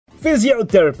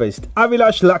Physiotherapist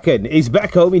Avilarsh Lukhan is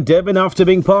back home in Durban after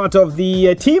being part of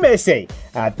the Team SA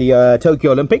at the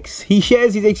Tokyo Olympics. He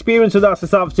shares his experience with us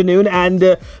this afternoon and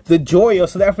the joy of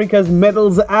South Africa's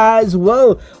medals as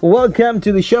well. Welcome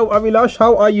to the show, Avilarsh.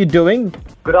 How are you doing?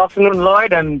 Good afternoon,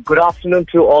 Lloyd, and good afternoon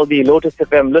to all the Lotus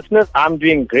FM listeners. I'm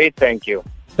doing great, thank you.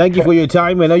 Thank you for your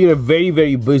time. I know you're a very,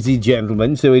 very busy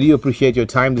gentleman, so we do appreciate your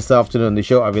time this afternoon on the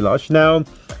show, Avilarsh. Now,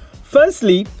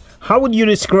 firstly, how would you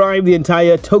describe the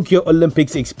entire Tokyo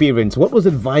Olympics experience? What was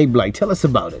the vibe like? Tell us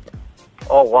about it.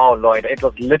 Oh, wow, Lloyd. It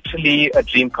was literally a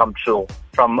dream come true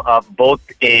from both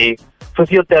a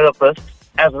physiotherapist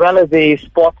as well as a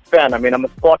sports fan. I mean, I'm a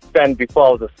sports fan before I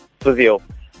was a physio.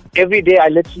 Every day I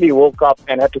literally woke up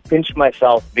and had to pinch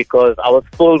myself because I was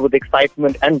filled with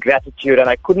excitement and gratitude, and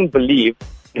I couldn't believe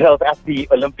that I was at the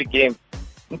Olympic Games.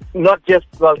 Not just,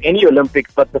 any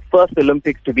Olympics, but the first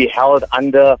Olympics to be held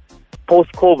under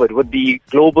post-COVID with the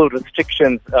global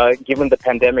restrictions given the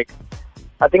pandemic.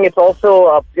 I think it's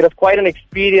also, it was quite an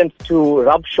experience to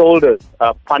rub shoulders,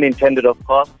 pun intended of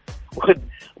course, with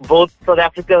both South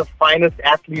Africa's finest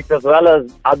athletes as well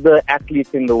as other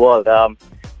athletes in the world.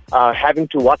 Having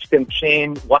to watch them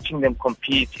train, watching them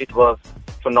compete, it was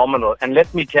phenomenal. And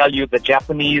let me tell you, the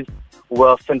Japanese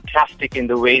were fantastic in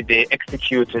the way they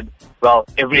executed,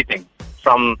 everything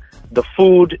from the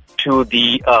food to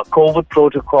the COVID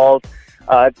protocols.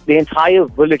 The entire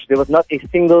village, there was not a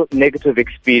single negative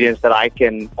experience that I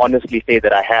can honestly say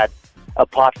that I had,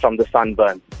 apart from the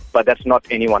sunburn. But that's not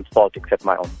anyone's fault except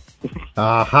my own.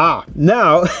 Aha.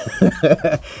 Now,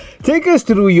 take us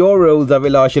through your roles,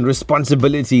 Avilarsh, and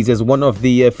responsibilities as one of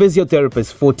the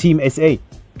physiotherapists for Team SA.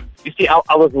 You see,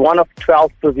 I was one of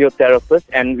 12 physiotherapists,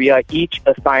 and we are each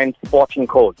assigned sporting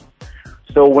codes.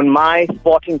 So when my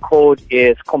sporting code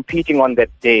is competing on that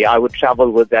day, I would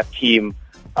travel with that team.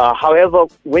 However,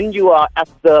 when you are at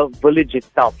the village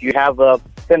itself, you have a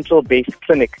central-based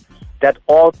clinic that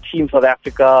all Team South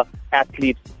Africa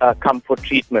athletes come for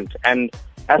treatment. And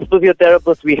as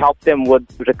physiotherapists, we help them with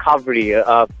recovery.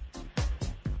 Let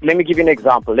me give you an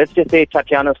example. Let's just say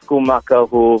Tatiana Schumacher,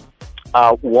 who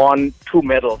won 2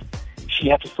 medals. She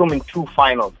had to swim in 2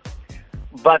 finals.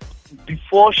 But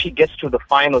before she gets to the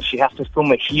finals, she has to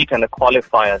swim a heat and a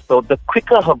qualifier. So the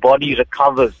quicker her body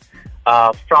recovers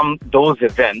from those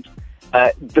events,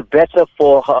 the better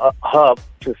for her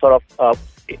to sort of,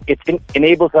 it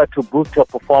enables her to boost her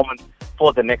performance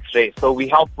for the next race. So we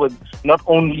help with not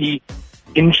only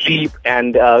injury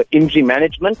and injury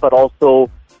management, but also,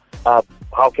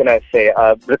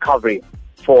 recovery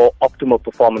for optimal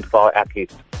performance for our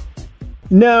athletes.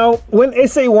 Now, when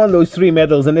SA won those 3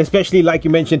 medals, and especially like you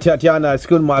mentioned, Tatiana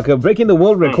Schumacher breaking the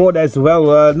world record as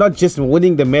well, not just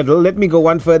winning the medal. Let me go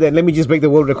one further and let me just break the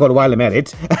world record while I'm at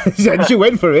it. And she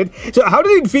went for it. So how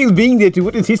did it feel being there to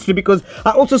witness history? Because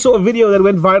I also saw a video that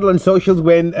went viral on socials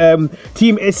when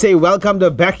Team SA welcomed her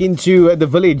back into the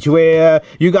village where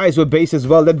you guys were based as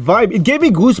well. That vibe, it gave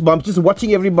me goosebumps just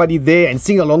watching everybody there and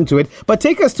sing along to it. But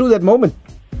take us through that moment.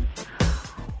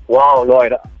 Wow,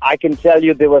 Lloyd, I can tell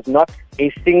you there was not a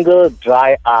single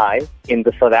dry eye in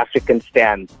the South African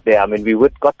stand there. I mean, we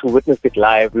got to witness it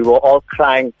live. We were all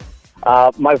crying.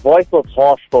 My voice was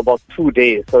hoarse for about 2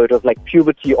 days, so it was like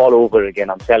puberty all over again,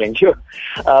 I'm telling you.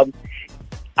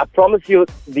 I promise you,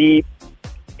 being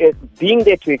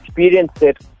there to experience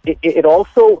it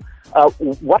also,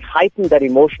 what heightened that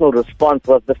emotional response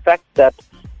was the fact that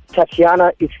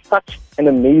Tatiana is such an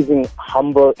amazing,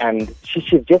 humble, and she's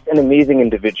just an amazing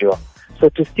individual. So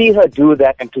to see her do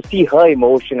that and to see her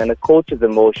emotion and a coach's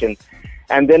emotion,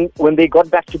 and then when they got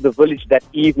back to the village that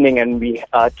evening and we,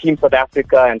 Team South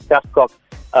Africa and Safcock,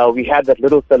 we had that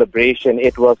little celebration.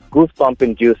 It was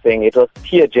goosebump-inducing. It was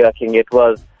tear-jerking. It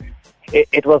was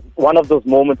one of those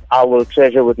moments I will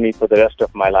treasure with me for the rest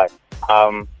of my life.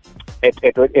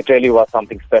 It really was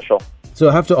something special. So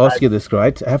I have to ask you this,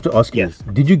 right? I have to ask you this.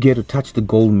 Did you get to touch the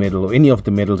gold medal or any of the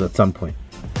medals at some point?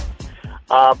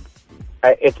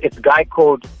 It's guy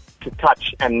code to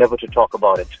touch and never to talk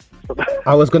about it.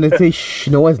 I was going to say, shh,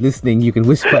 no one's listening. You can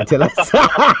whisper and tell us.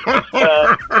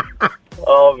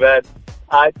 Oh, man.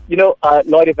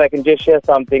 Lloyd, if I can just share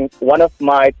something. One of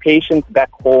my patients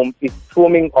back home is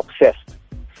swimming obsessed.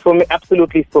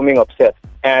 Absolutely swimming obsessed.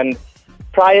 And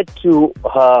prior to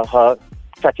her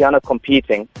Tatiana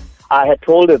competing, I had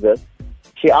told her this.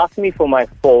 She asked me for my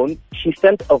phone. She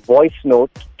sent a voice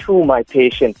note to my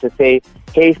patient to say,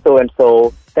 hey,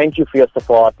 so-and-so, thank you for your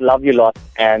support, love you a lot,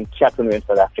 and chat with me in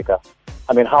South Africa.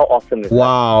 I mean, how awesome is that?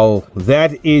 Wow,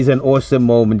 that is an awesome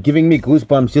moment. Giving me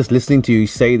goosebumps just listening to you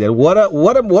say that. What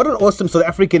an awesome South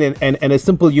African and a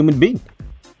simple human being.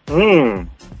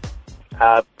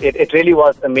 It really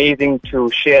was amazing to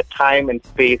share time and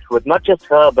space with not just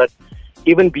her, but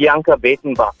even Bianca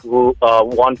Batenbach, who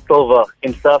won silver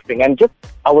in surfing, and just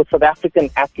our South African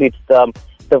athletes, the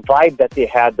vibe that they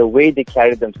had, the way they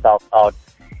carried themselves out.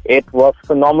 It was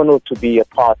phenomenal to be a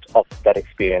part of that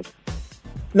experience.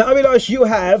 Now, Avilarsh, you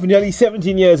have nearly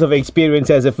 17 years of experience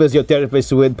as a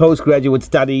physiotherapist with postgraduate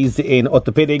studies in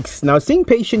orthopedics. Now, seeing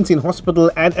patients in hospital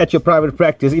and at your private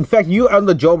practice. In fact, you're on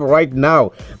the job right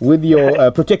now with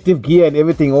your protective gear and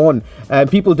everything on. And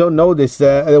people don't know this,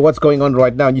 what's going on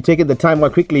right now. And you're taking the time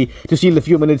out quickly to steal a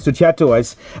few minutes to chat to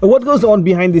us. What goes on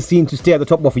behind the scenes to stay at the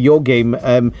top of your game,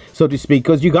 so to speak?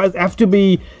 Because you guys have to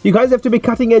be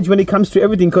cutting edge when it comes to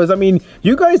everything. Because, I mean,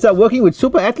 you guys are working with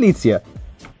super athletes here.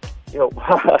 Sure.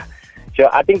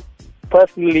 I think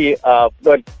personally,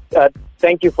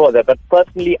 thank you for that. But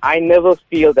personally, I never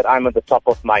feel that I'm at the top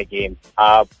of my game.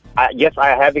 Yes,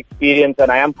 I have experience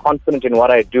and I am confident in what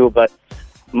I do, but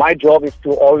my job is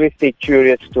to always stay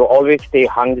curious, to always stay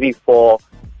hungry for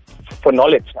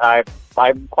knowledge.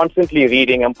 I'm constantly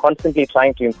reading. I'm constantly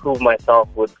trying to improve myself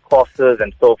with courses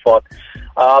and so forth.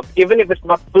 Even if it's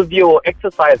not physio or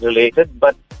exercise related,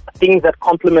 but things that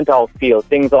complement our field,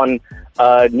 things on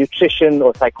nutrition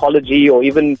or psychology or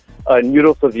even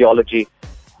neurophysiology.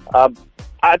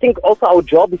 I think also our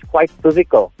job is quite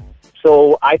physical.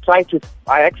 So I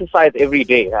exercise every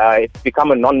day. It's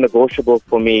become a non-negotiable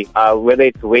for me, whether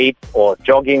it's weights or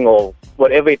jogging or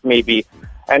whatever it may be.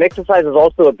 And exercise is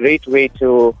also a great way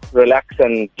to relax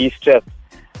and de-stress.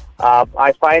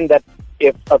 I find that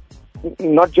if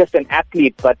not just an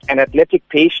athlete, but an athletic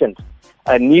patient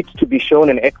needs to be shown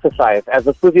an exercise, as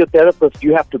a physiotherapist,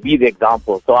 you have to be the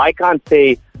example. So I can't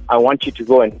say, I want you to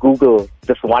go and Google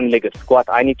this one-legged squat.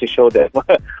 I need to show them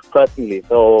personally.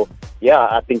 So, yeah,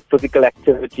 I think physical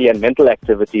activity and mental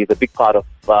activity is a big part of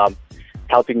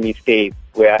helping me stay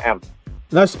where I am.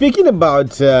 Now, speaking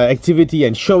about activity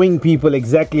and showing people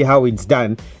exactly how it's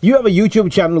done, you have a YouTube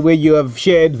channel where you have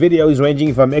shared videos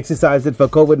ranging from exercises for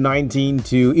COVID-19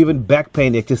 to even back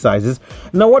pain exercises.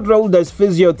 Now, what role does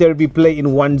physiotherapy play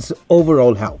in one's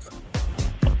overall health?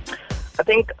 I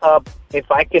think if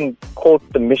I can quote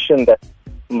the mission that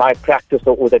my practice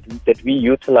or that we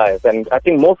utilize, and I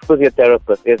think most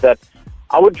physiotherapists, is that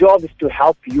our job is to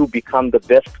help you become the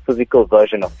best physical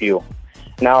version of you.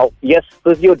 Now, yes,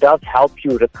 physio does help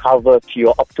you recover to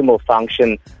your optimal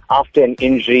function after an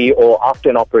injury or after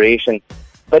an operation.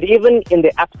 But even in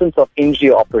the absence of injury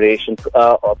or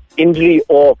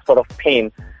sort of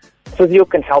pain, physio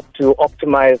can help to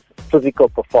optimize physical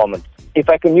performance. If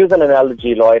I can use an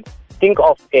analogy, Lloyd, think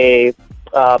of a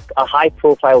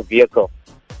high-profile vehicle.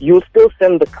 You still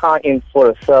send the car in for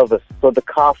a service so the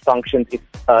car functions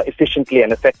efficiently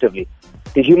and effectively.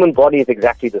 The human body is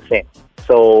exactly the same.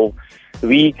 So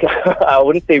I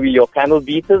wouldn't say we're your panel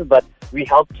beaters, but we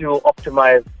help to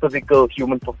optimize physical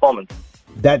human performance.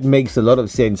 That makes a lot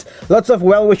of sense. Lots of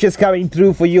well wishes coming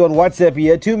through for you on WhatsApp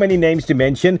here. Too many names to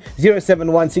mention.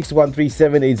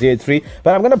 07161378803.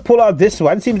 But I'm going to pull out this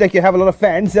one. Seems like you have a lot of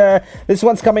fans. This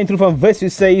one's coming through from Vis, who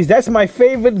says, "That's my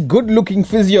favorite good-looking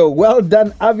physio. Well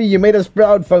done, Avi. You made us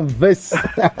proud," from Vis.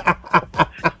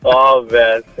 Oh,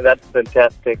 man. That's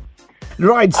fantastic.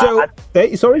 Right. So,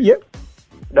 sorry, yeah.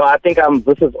 No, I think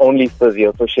this is only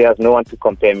physio, so she has no one to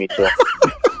compare me to.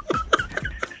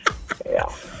 Yeah.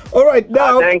 All right,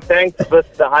 now... Thanks,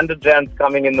 but the 100 rands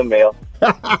coming in the mail.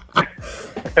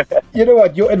 You know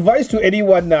what? Your advice to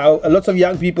anyone now, lots of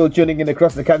young people tuning in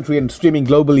across the country and streaming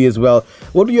globally as well.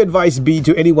 What would your advice be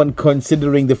to anyone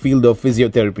considering the field of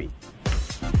physiotherapy?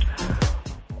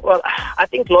 Well, I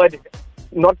think, Lloyd,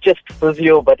 not just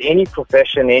physio, but any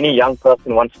profession any young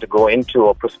person wants to go into,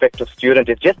 or prospective student,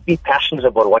 is just be passionate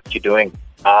about what you're doing.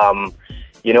 I'm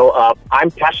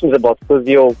passionate about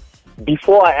physio.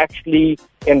 Before I actually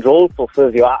enrolled for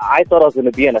physio, I thought I was going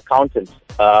to be an accountant,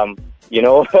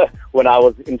 when I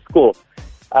was in school.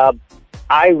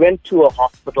 I went to a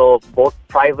hospital, both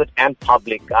private and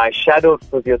public. I shadowed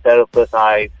physiotherapists.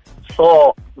 I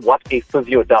saw what a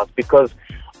physio does, because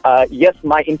yes,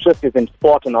 my interest is in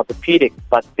sport and orthopedics,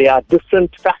 but there are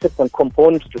different facets and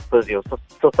components to physio.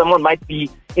 So someone might be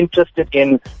interested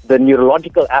in the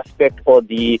neurological aspect or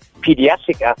the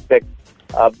pediatric aspect.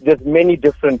 There's many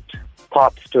different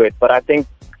parts to it, but I think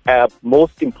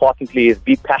most importantly is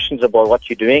be passionate about what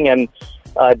you're doing and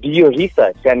do your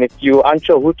research. And if you aren't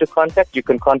sure who to contact, you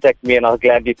can contact me and I'll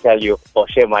gladly tell you or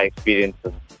share my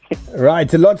experiences. Right,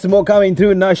 so lots more coming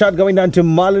through now. Shout going down to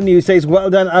Marlon, who says, well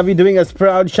done, Avi, doing us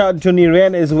proud. Shout to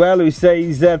Niren as well, who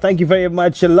says, thank you very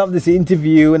much. I love this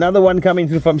interview. Another one coming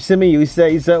through from Simi, who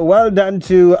says, well done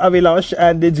to Avilarsh,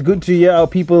 and it's good to hear our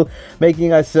people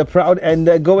making us proud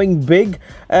and going big.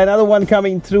 Another one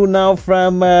coming through now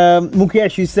from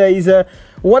Mukesh, who says,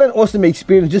 what an awesome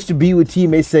experience just to be with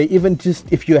Team SA, even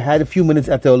just if you had a few minutes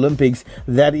at the Olympics.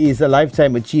 That is a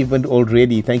lifetime achievement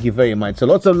already. Thank you very much. So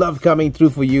lots of love coming through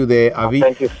for you there, Avi.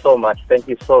 Thank you so much. Thank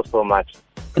you so much.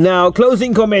 Now,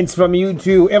 closing comments from you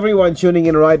to everyone tuning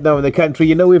in right now in the country.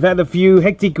 You know, we've had a few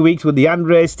hectic weeks with the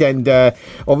unrest and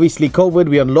obviously COVID.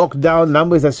 We're on lockdown.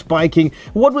 Numbers are spiking.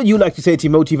 What would you like to say to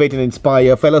motivate and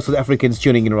inspire fellow South Africans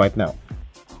tuning in right now?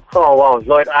 Oh, wow,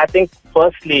 Lloyd. I think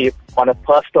firstly, on a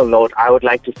personal note, I would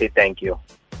like to say thank you.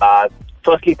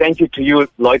 Firstly, thank you to you,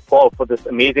 Lloyd Paul, for this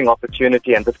amazing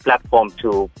opportunity and this platform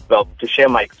to share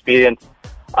my experience.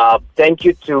 Thank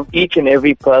you to each and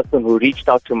every person who reached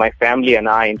out to my family and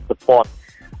I in support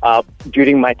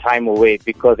during my time away,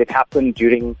 because it happened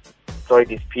during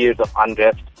these periods of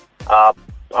unrest. I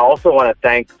also want to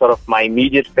thank sort of my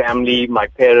immediate family, my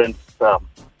parents,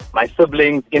 my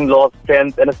siblings, in-laws,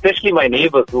 friends, and especially my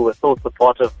neighbors who were so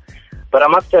supportive. But I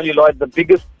must tell you, Lloyd, the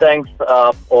biggest thanks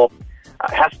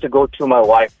has to go to my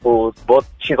wife,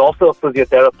 she's also a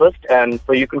physiotherapist, and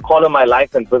so you can call her my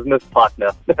life and business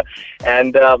partner.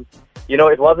 And,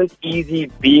 it wasn't easy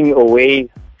being away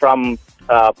from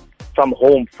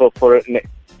home for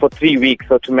 3 weeks.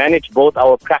 So to manage both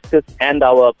our practice and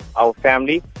our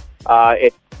family,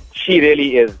 she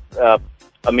really is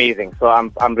amazing. So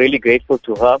I'm really grateful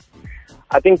to her.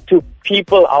 I think to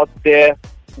people out there,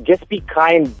 just be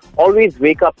kind. Always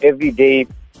wake up every day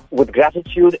with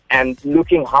gratitude and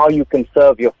looking how you can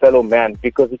serve your fellow man.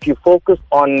 Because if you focus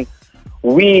on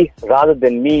we rather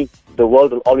than me, the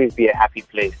world will always be a happy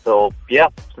place. So yeah,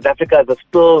 South Africa is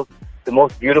still the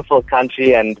most beautiful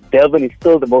country, and Durban is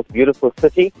still the most beautiful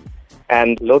city.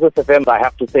 And Lotus FM, I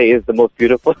have to say, is the most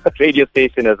beautiful radio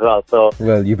station as well. So,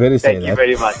 well, you better say that. Thank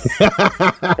you very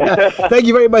much. Thank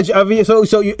you very much, Avi. So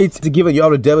it's given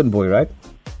you're a Durban boy, right?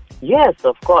 Yes,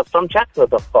 of course. From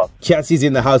Chatsworth, of course. Chatsworth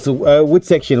in the house. Which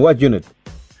section? What unit?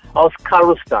 I was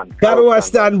Karustan.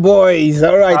 Karustan boys.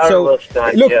 All right.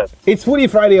 Karustan, look, yes. It's Foodie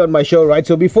Friday on my show, right?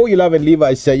 So before you love and leave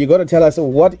us, you got to tell us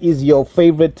what is your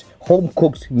favorite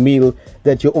home-cooked meal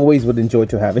that you always would enjoy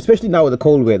to have, especially now with the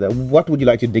cold weather. What would you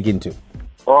like to dig into?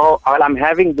 Oh, well, I'm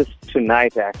having this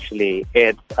tonight, actually.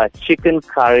 It's a chicken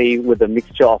curry with a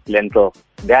mixture of lentils.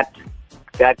 That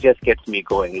just gets me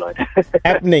going, Lloyd.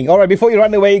 Happening. All right, before you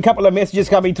run away, a couple of messages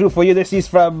coming through for you. This is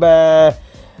from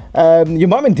your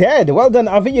mom and dad. Well done,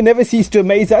 Avi. You never cease to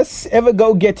amaze us. Ever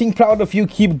go getting? Proud of you.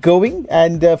 Keep going.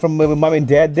 And from mom and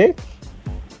dad there.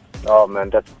 Oh,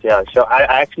 man, sure.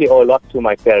 I actually owe a lot to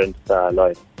my parents,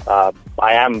 Lloyd. I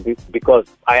am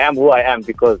who I am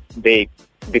because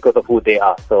of who they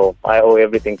are. So I owe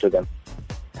everything to them.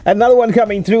 Another one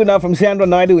coming through now from Sandra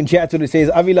Naidu in chat who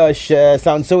says, Avilarsh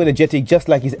sounds so energetic, just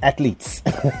like his athletes.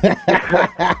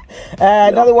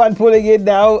 Another one pulling in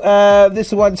now.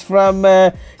 This one's from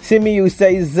Simi, who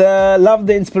says, love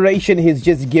the inspiration he's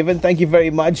just given. Thank you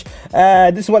very much.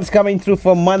 This one's coming through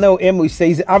from Mano M, who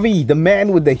says, Avi, the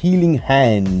man with the healing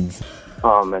hands.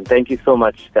 Oh, man, thank you so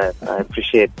much, guys. I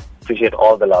appreciate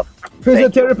all the love.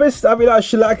 Physiotherapist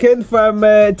Avilarsh Lukhan from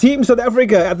Team South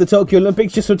Africa at the Tokyo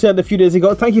Olympics just returned a few days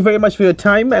ago. Thank you very much for your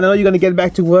time. And I know you're going to get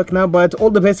back to work now, but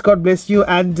all the best. God bless you,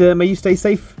 and may you stay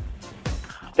safe.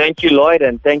 Thank you, Lloyd,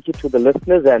 and thank you to the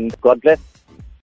listeners, and God bless.